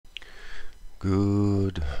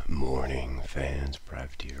Good morning, fans.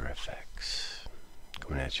 PrivateerFX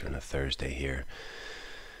coming at you on a Thursday here,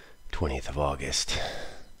 20th of August.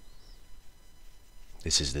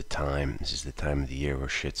 This is the time of the year where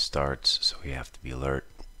shit starts, so we have to be alert.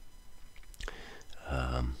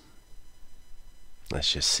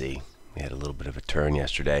 Let's just see. We had a little bit of a turn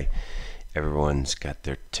yesterday. Everyone's got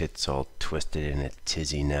their tits all twisted in a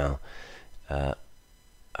tizzy now. I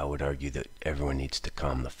would argue that everyone needs to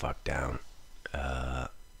calm the fuck down.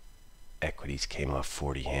 Equities came off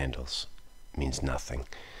 40 handles. Means nothing.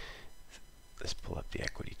 Let's pull up the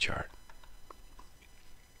equity chart.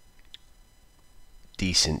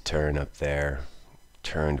 Decent turn up there.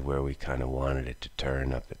 Turned where we kind of wanted it to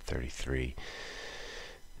turn, up at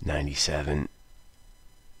 33.97.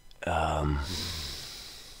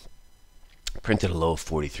 Printed a low of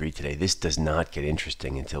 43 today. This does not get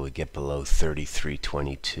interesting until we get below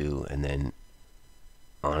 33.22, and then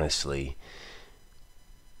honestly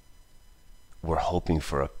we're hoping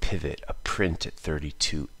for a pivot, a print at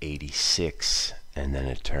 32.86, and then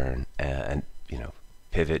a turn, and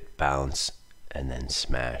pivot, bounce, and then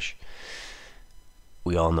smash.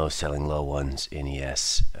 We all know selling low ones in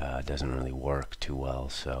ES doesn't really work too well,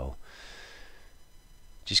 so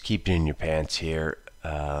just keep it in your pants here.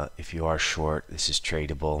 If you are short, this is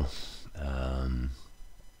tradable.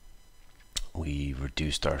 We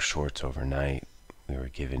reduced our shorts overnight. We were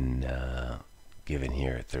given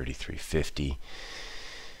here at 33.50.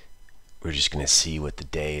 We're just going to see what the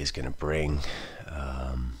day is going to bring.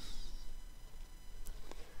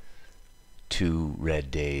 2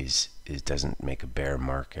 red days doesn't make a bear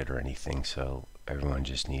market or anything, so everyone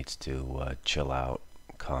just needs to chill out,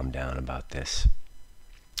 calm down about this,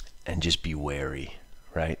 and just be wary,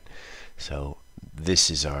 right? So this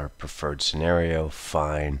is our preferred scenario.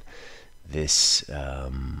 Fine.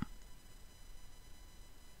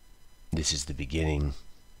 This is the beginning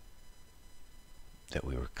that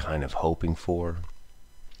we were kind of hoping for,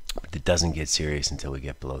 but it doesn't get serious until we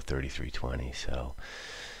get below 33.20. So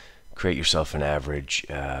create yourself an average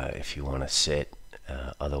if you want to sit.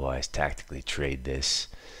 Otherwise, tactically trade this.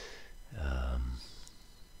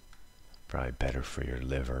 Probably better for your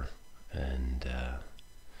liver and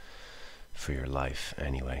for your life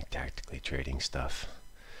anyway, tactically trading stuff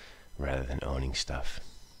rather than owning stuff.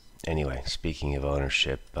 Anyway, speaking of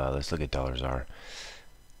ownership, let's look at $R.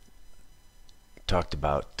 Talked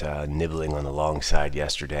about nibbling on the long side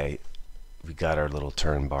yesterday. We got our little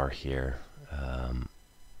turn bar here.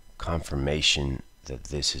 Confirmation that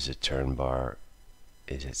this is a turn bar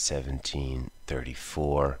is at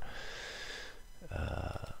 17.34.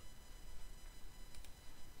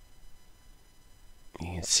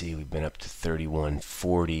 You can see we've been up to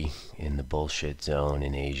 31.40 in the bullshit zone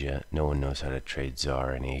in Asia. No one knows how to trade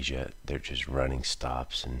ZAR in Asia. They're just running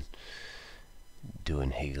stops and doing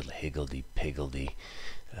higgledy-piggledy.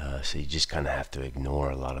 So you just kind of have to ignore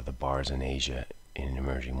a lot of the bars in Asia in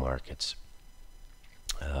emerging markets.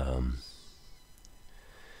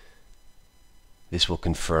 This will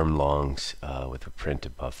confirm longs with a print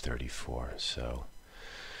above 34. So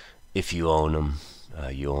if you own them,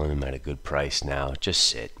 you own them at a good price now. Just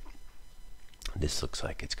sit. This looks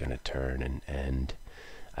like it's going to turn, and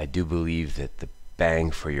I do believe that the bang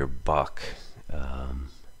for your buck,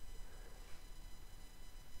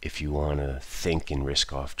 if you want to think in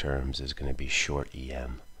risk-off terms, is going to be short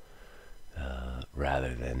EM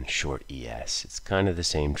rather than short ES. It's kind of the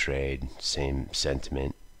same trade, same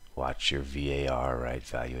sentiment. Watch your VAR, right?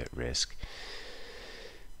 Value at risk.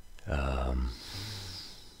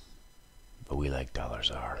 But we like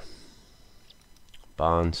 $R.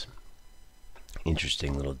 Bonds,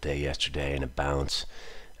 interesting little day yesterday and a bounce.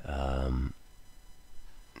 We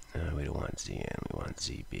don't want ZN, we want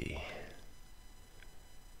ZB.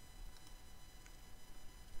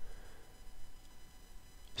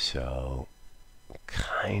 So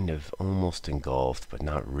kind of almost engulfed, but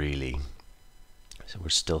not really. So we're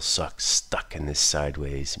still stuck in this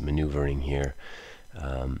sideways maneuvering here.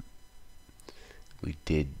 We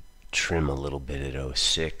did trim a little bit at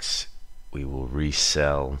 06. We will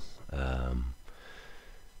resell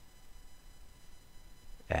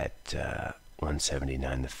at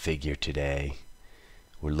 179 the figure today.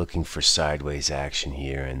 We're looking for sideways action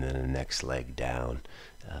here and then the next leg down.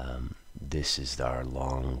 This is our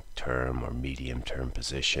long-term or medium-term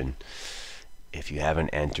position. If you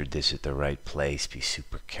haven't entered this at the right place, be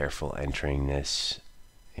super careful entering this.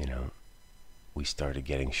 We started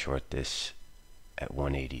getting short this at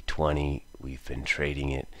 180.20. We've been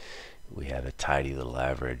trading it. We have a tidy little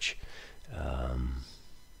average.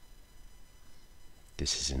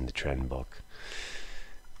 This is in the trend book.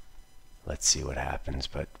 let's see what happens.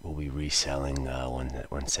 But we'll be reselling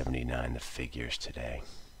 179 the figures today.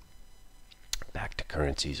 Back to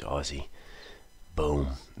currencies. Aussie.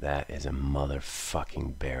 Boom. That is a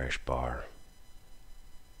motherfucking bearish bar.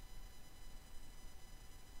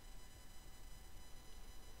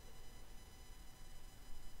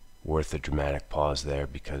 Worth a dramatic pause there,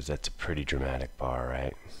 because that's a pretty dramatic bar,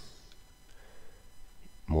 right?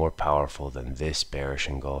 More powerful than this bearish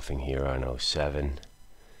engulfing here on 07.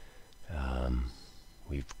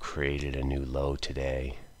 We've created a new low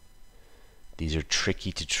today. These are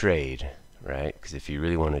tricky to trade, right? Because if you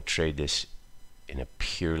really want to trade this in a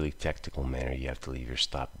purely technical manner, you have to leave your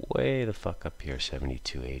stop way the fuck up here,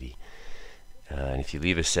 72.80. And if you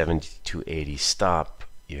leave a 72.80 stop,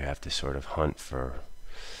 you have to sort of hunt for,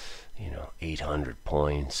 800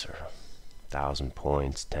 points or 1,000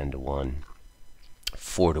 points, 10 to 1,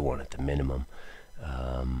 4 to 1 at the minimum.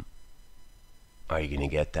 Are you going to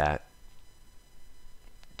get that?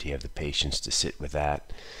 Do you have the patience to sit with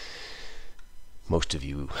that? Most of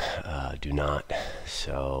you do not.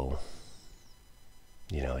 So,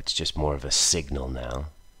 it's just more of a signal now.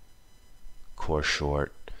 Core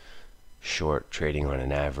short, trading on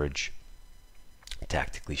an average,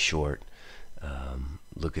 tactically short.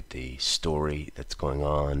 Look at the story that's going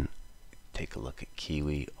on. Take a look at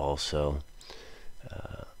Kiwi also.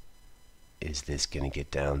 Is this going to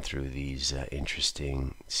get down through these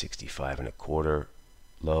interesting 65.25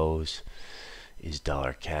 lows? Is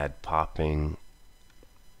dollar CAD popping?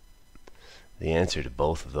 The answer to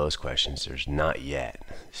both of those questions, there's not yet.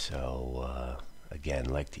 So again,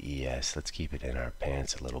 like the ES, let's keep it in our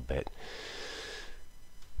pants a little bit.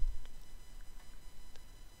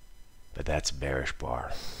 But that's a bearish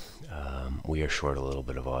bar. We are short a little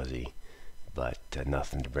bit of Aussie, but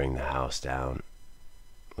nothing to bring the house down.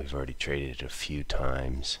 We've already traded it a few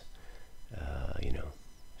times.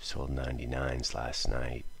 Sold 99s last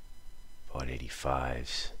night, bought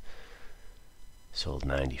 85s, sold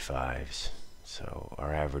 95s. So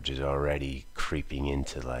our average is already creeping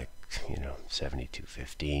into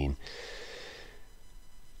 72.15.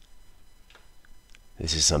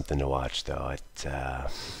 This is something to watch, though.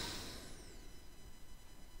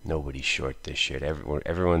 Nobody's short this shit.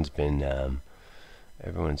 Everyone's been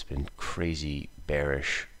crazy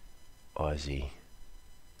bearish Aussie,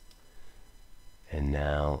 and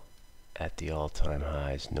now at the all-time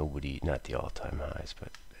highs, not the all-time highs, but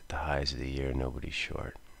at the highs of the year, nobody's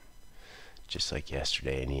short. Just like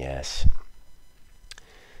yesterday in ES,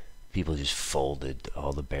 people just folded.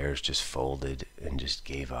 All the bears just folded and just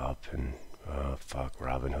gave up, and oh fuck,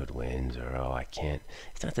 Robinhood wins, or oh I can't.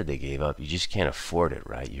 It's not that they gave up, you just can't afford it,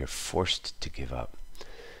 right? You're forced to give up.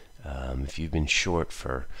 If you've been short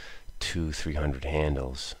for 200-300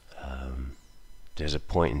 handles, there's a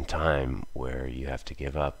point in time where you have to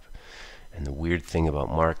give up. And the weird thing about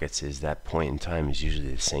markets is that point in time is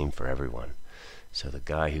usually the same for everyone. So the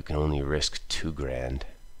guy who can only risk 2 grand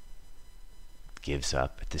gives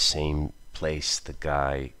up. At the same place, the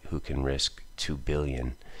guy who can risk 2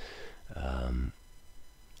 billion.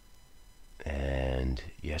 And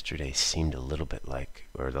yesterday seemed a little bit like,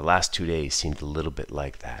 or the last 2 days seemed a little bit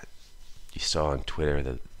like that. You saw on Twitter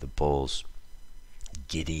the bulls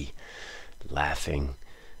giddy, laughing.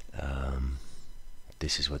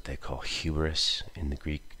 This is what they call hubris in the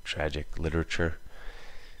Greek tragic literature.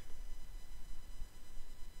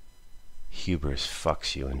 Hubris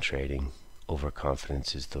fucks you in trading.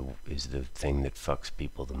 Overconfidence is the thing that fucks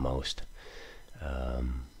people the most.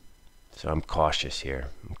 So I'm cautious here.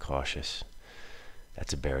 I'm cautious.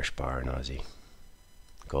 That's a bearish bar in Aussie.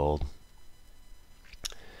 Gold.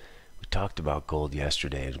 We talked about gold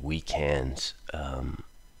yesterday as weak hands,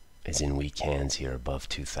 as in weak hands here above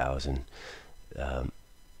 2,000.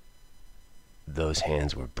 Those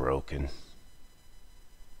hands were broken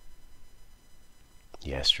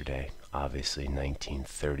yesterday. Obviously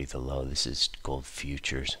 1930 the low. This is gold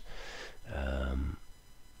futures.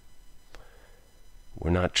 We're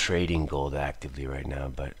not trading gold actively right now,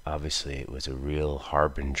 but obviously it was a real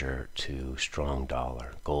harbinger to strong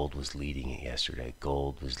dollar. Gold was leading it yesterday.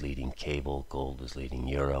 Gold was leading cable. Gold was leading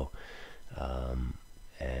euro.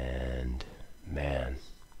 And man,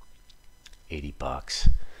 80 bucks.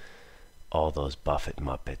 All those Buffett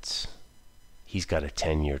Muppets. He's got a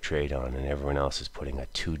 10-year trade on, and everyone else is putting a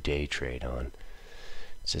 2-day trade on.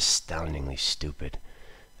 It's astoundingly stupid.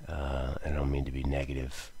 I don't mean to be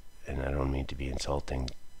negative, and I don't mean to be insulting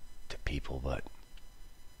to people, but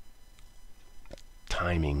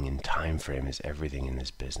timing and time frame is everything in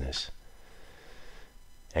this business.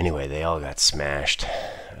 Anyway, they all got smashed.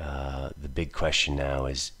 The big question now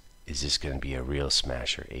is this going to be a real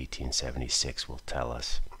smasher? 1876 will tell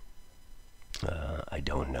us. I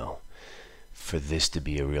don't know. For this to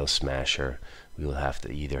be a real smasher, we will have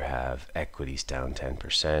to either have equities down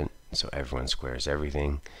 10%, so everyone squares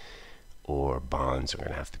everything, or bonds are going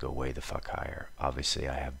to have to go way the fuck higher. Obviously,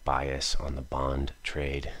 I have bias on the bond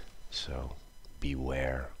trade, so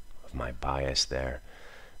beware of my bias there,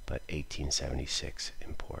 but 1876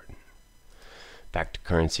 important. Back to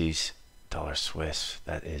currencies. Dollar Swiss,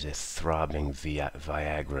 that is a throbbing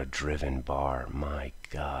Viagra-driven bar. My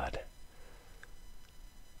God.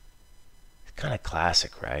 It's kind of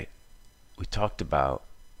classic, right? We talked about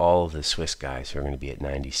all of the Swiss guys who are going to be at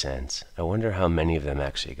 90 cents. I wonder how many of them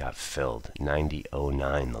actually got filled.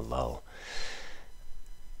 90.09 the low.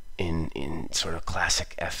 In sort of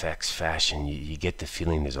classic FX fashion, you get the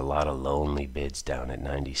feeling there's a lot of lonely bids down at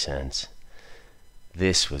 90 cents.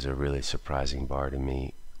 This was a really surprising bar to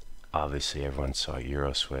me. Obviously, everyone saw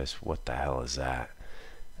Euro Swiss. What the hell is that?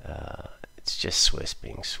 It's just Swiss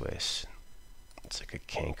being Swiss. It's like a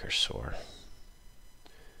canker sore.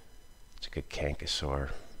 It's like a canker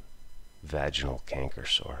sore. Vaginal canker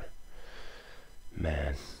sore.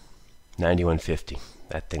 Man. 91.50.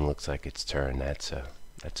 That thing looks like it's turned. That's a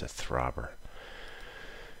throbber.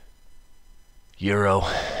 Euro.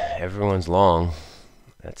 Everyone's long.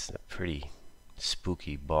 That's a pretty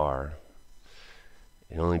spooky bar.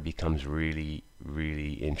 It only becomes really,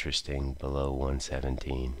 really interesting below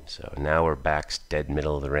 117. So now we're back dead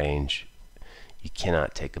middle of the range. You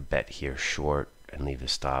cannot take a bet here short and leave a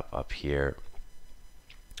stop up here.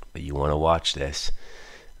 But you want to watch this.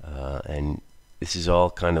 And this is all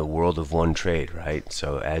kind of world of one trade, right?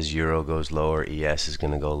 So as Euro goes lower, ES is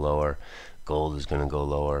going to go lower. Gold is going to go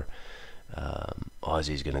lower. Aussie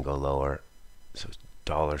is going to go lower. So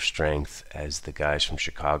dollar strength, as the guys from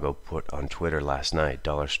Chicago put on Twitter last night,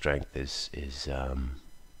 dollar strength is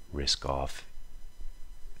risk off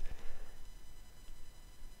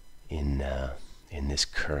in this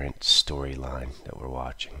current storyline that we're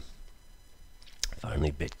watching.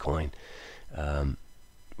 Finally, Bitcoin.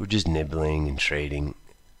 We're just nibbling and trading.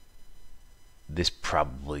 This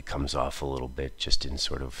probably comes off a little bit just in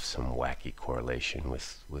sort of some wacky correlation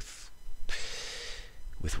with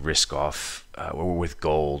risk off or with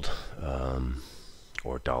gold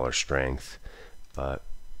or dollar strength. But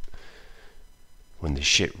when the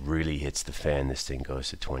shit really hits the fan, this thing goes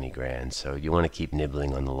to 20 grand. So you want to keep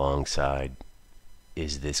nibbling on the long side.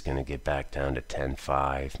 Is this going to get back down to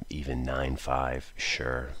 10.5, even 9.5?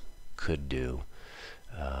 Sure, could do.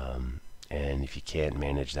 And if you can't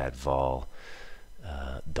manage that vol,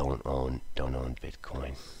 don't own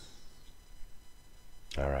Bitcoin.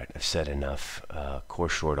 All right, I've said enough. Core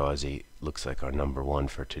short Aussie looks like our number one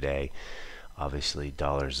for today. Obviously,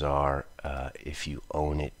 dollar ZAR. If you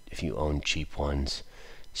own it, if you own cheap ones,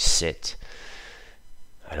 sit.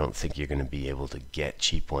 I don't think you're going to be able to get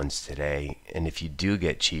cheap ones today. And if you do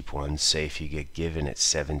get cheap ones, say if you get given at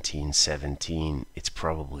 17.17, it's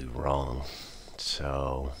probably wrong.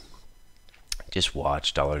 So just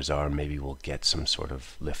watch dollar ZAR. Maybe we'll get some sort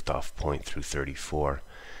of liftoff point through 34.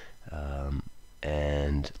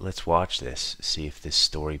 And let's watch this, see if this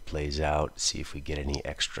story plays out, see if we get any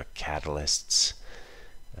extra catalysts,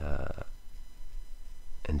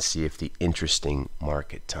 and see if the interesting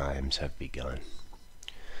market times have begun.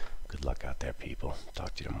 Good luck out there, people.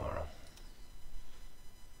 Talk to you tomorrow.